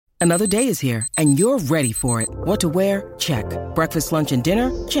Another day is here, and you're ready for it. What to wear? Check. Breakfast, lunch, and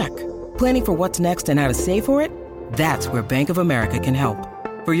dinner? Check. Planning for what's next and how to save for it? That's where Bank of America can help.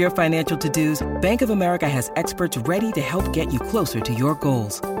 For your financial to-dos, Bank of America has experts ready to help get you closer to your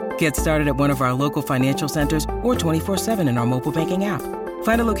goals. Get started at one of our local financial centers or 24/7 in our mobile banking app.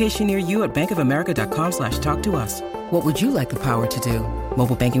 Find a location near you at bankofamerica.com/talktous. What would you like the power to do?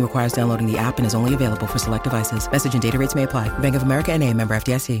 Mobile banking requires downloading the app and is only available for select devices. Message and data rates may apply. Bank of America N.A., member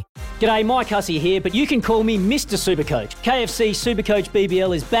FDIC. G'day, Mike Hussey here, but you can call me Mr. Supercoach. KFC Supercoach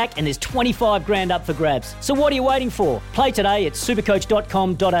BBL is back and there's 25 grand up for grabs. So what are you waiting for? Play today at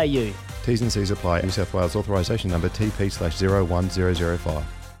supercoach.com.au. T's and C's apply. New South Wales authorisation number TP/01005.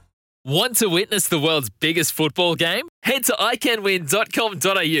 Want to witness the world's biggest football game? Head to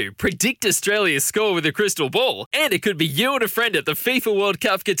iCanWin.com.au, predict Australia's score with a crystal ball, and it could be you and a friend at the FIFA World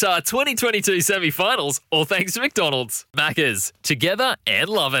Cup Qatar 2022 semi-finals, all thanks to McDonald's. Maccas, together and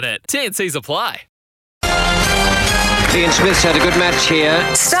loving it. T&Cs apply. Ian Smith's had a good match here.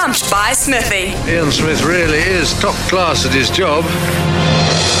 Stumped by Smithy. Ian Smith really is top class at his job.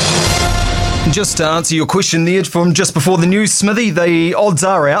 Just to answer your question there from just before the news, Smithy, the odds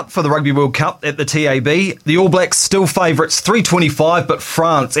are out for the Rugby World Cup at the TAB. The All Blacks still favourites, 325, but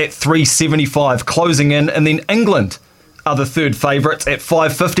France at 375 closing in. And then England are the third favourites at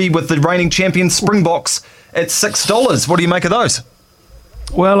 550 with the reigning champion Springboks at $6. What do you make of those?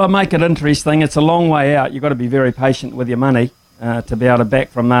 Well, I make it interesting. It's a long way out. You've got to be very patient with your money to be able to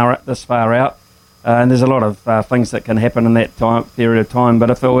back from this far out. And there's a lot of things that can happen in that period of time. But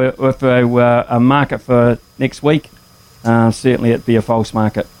if it were a market for next week, certainly it'd be a false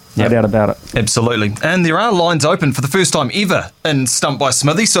market. No doubt about it. Absolutely. And there are lines open for the first time ever in Stump by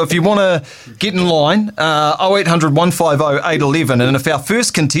Smithy. So if you want to get in line, 0800 150 811. And if our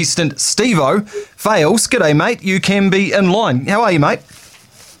first contestant, Steve-O, fails, g'day, mate, you can be in line. How are you, mate?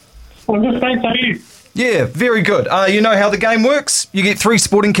 I'm good, thanks. How are you? Yeah, very good. You know how the game works. You get 3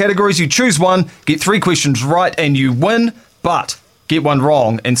 sporting categories, you choose one, get 3 questions right, and you win. But get one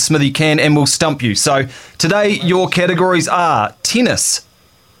wrong, and Smithy can and will stump you. So today, your categories are tennis,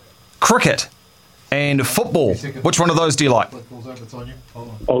 cricket, and football. Which one of those do you like?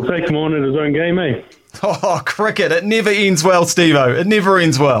 I'll take him on in his own game, eh? Oh, cricket. It never ends well, Steve-O. It never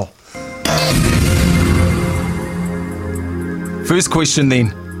ends well. First question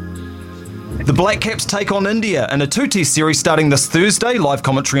then. The Black Caps take on India in a 2-test series starting this Thursday, live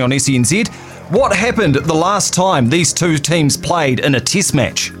commentary on SENZ. What happened the last time these two teams played in a test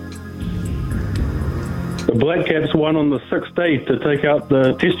match? The Black Caps won on the 6th day to take out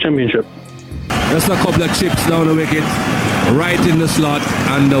the Test Championship. Just a couple of chips down the wicket, right in the slot,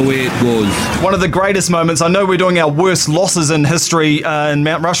 and away it goes. One of the greatest moments. I know we're doing our worst losses in history in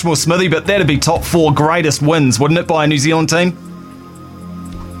Mount Rushmore, Smithy, but that'd be top 4 greatest wins, wouldn't it, by a New Zealand team?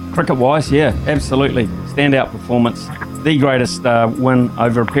 Cricket-wise, yeah, absolutely. Standout performance. The greatest win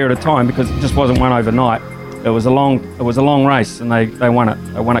over a period of time because it just wasn't won overnight. It was a long race and they won it.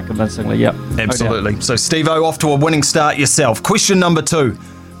 They won it convincingly, yep. Absolutely. So, Steve-O, off to a winning start yourself. Question number 2.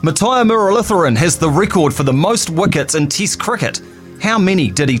 Matai Muralitharan has the record for the most wickets in Test cricket. How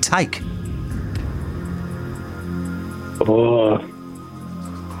many did he take?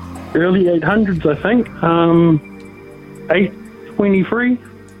 Early 800s, I think. 823.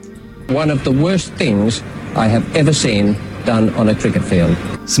 One of the worst things I have ever seen done on a cricket field.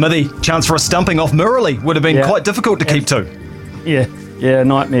 Smithy, chance for a stumping off Murali would have been quite difficult to keep to. Yeah,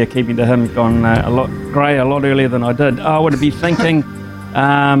 nightmare keeping to him. Gone a lot earlier than I did. I would be thinking,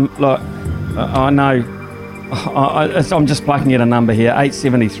 look, I know, I'm just plucking at a number here,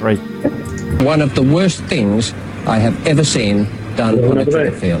 873. One of the worst things I have ever seen done on a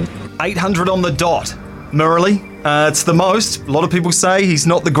cricket field. 800 on the dot. Murali, it's the most. A lot of people say he's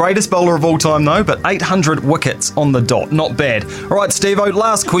not the greatest bowler of all time, though, but 800 wickets on the dot. Not bad. All right, Steve-O,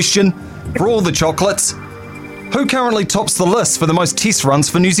 last question for all the chocolates. Who currently tops the list for the most test runs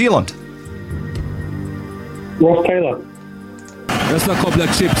for New Zealand? Ross Taylor. Just a couple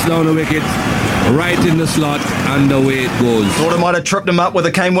of chips down the wicket, right in the slot, and away it goes. Thought I might have tripped him up with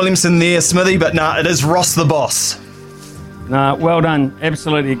a Kane Williamson there, Smithy, but nah, it is Ross the boss. Well done.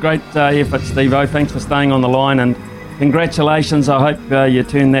 Absolutely. Great effort, Steve-O. Thanks for staying on the line and congratulations. I hope you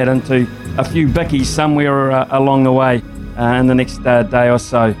turn that into a few bickies somewhere along the way in the next day or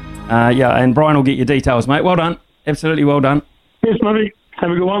so. And Brian will get your details, mate. Well done. Absolutely well done. Yes, mate.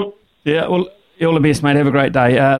 Have a good one. Yeah, well, all the best, mate. Have a great day.